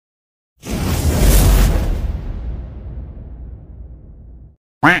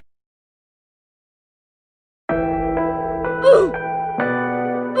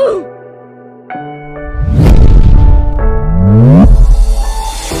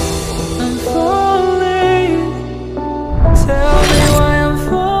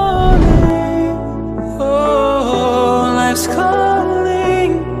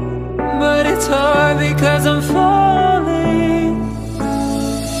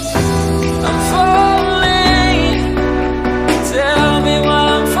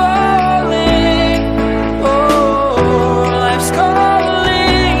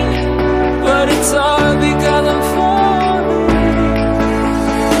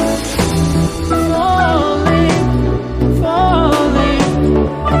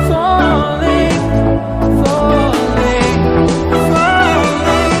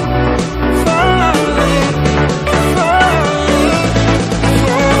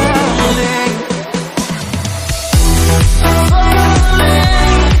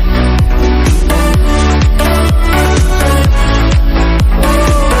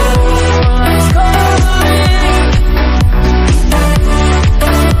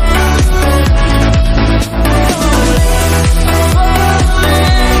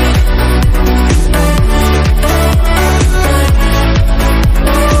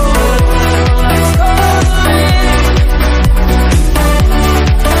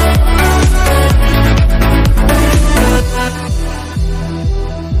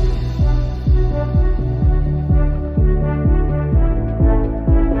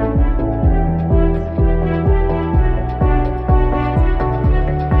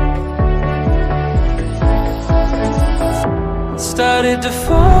started to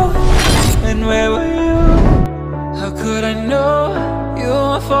fall, and where were you? How could I know you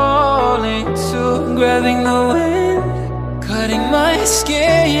were falling too? Grabbing the wind, cutting my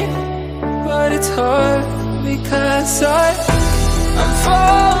skin, but it's hard because I'm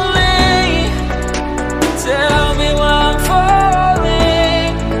falling. Tell me why I'm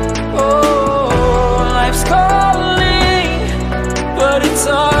falling. Oh, life's calling, but it's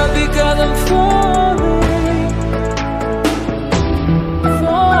hard because I'm falling.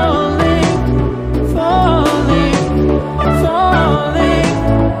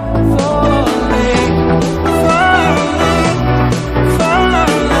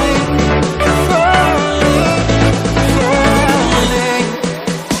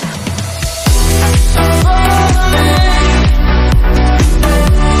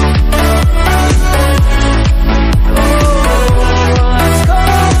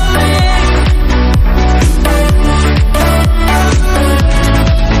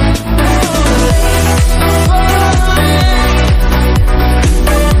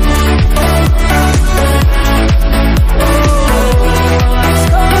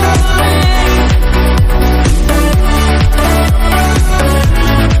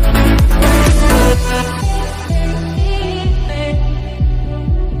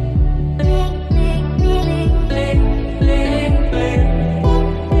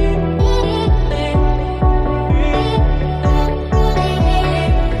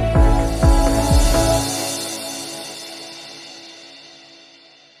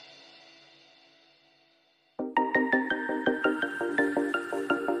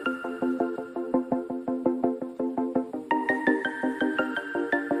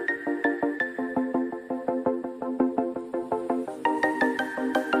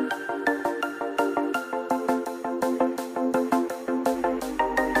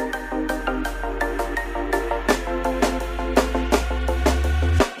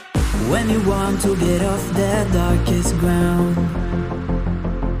 When you want to get off the darkest ground,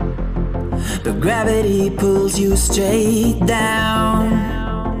 but gravity pulls you straight down.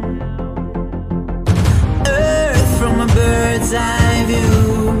 Earth from a bird's eye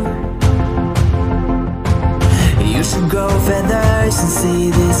view. You should grow feathers and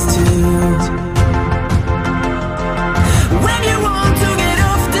see this too. When you want to get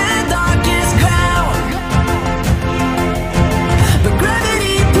off the darkest ground, but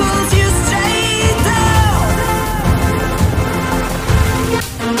gravity pulls you straight down.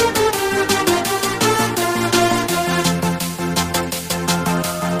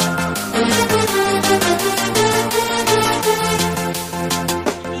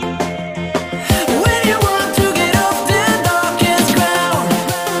 When you want to get off the darkest ground,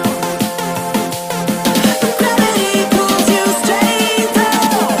 but gravity pulls you straight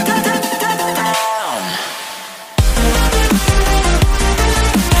down.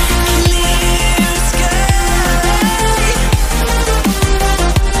 Clear sky.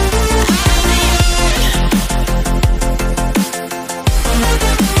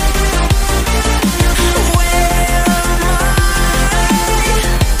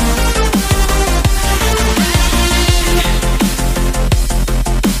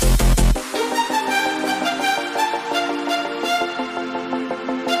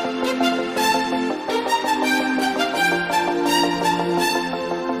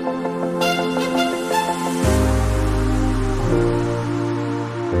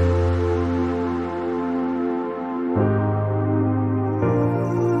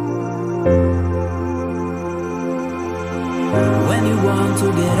 When you want to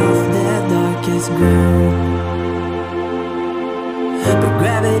get off the darkest ground,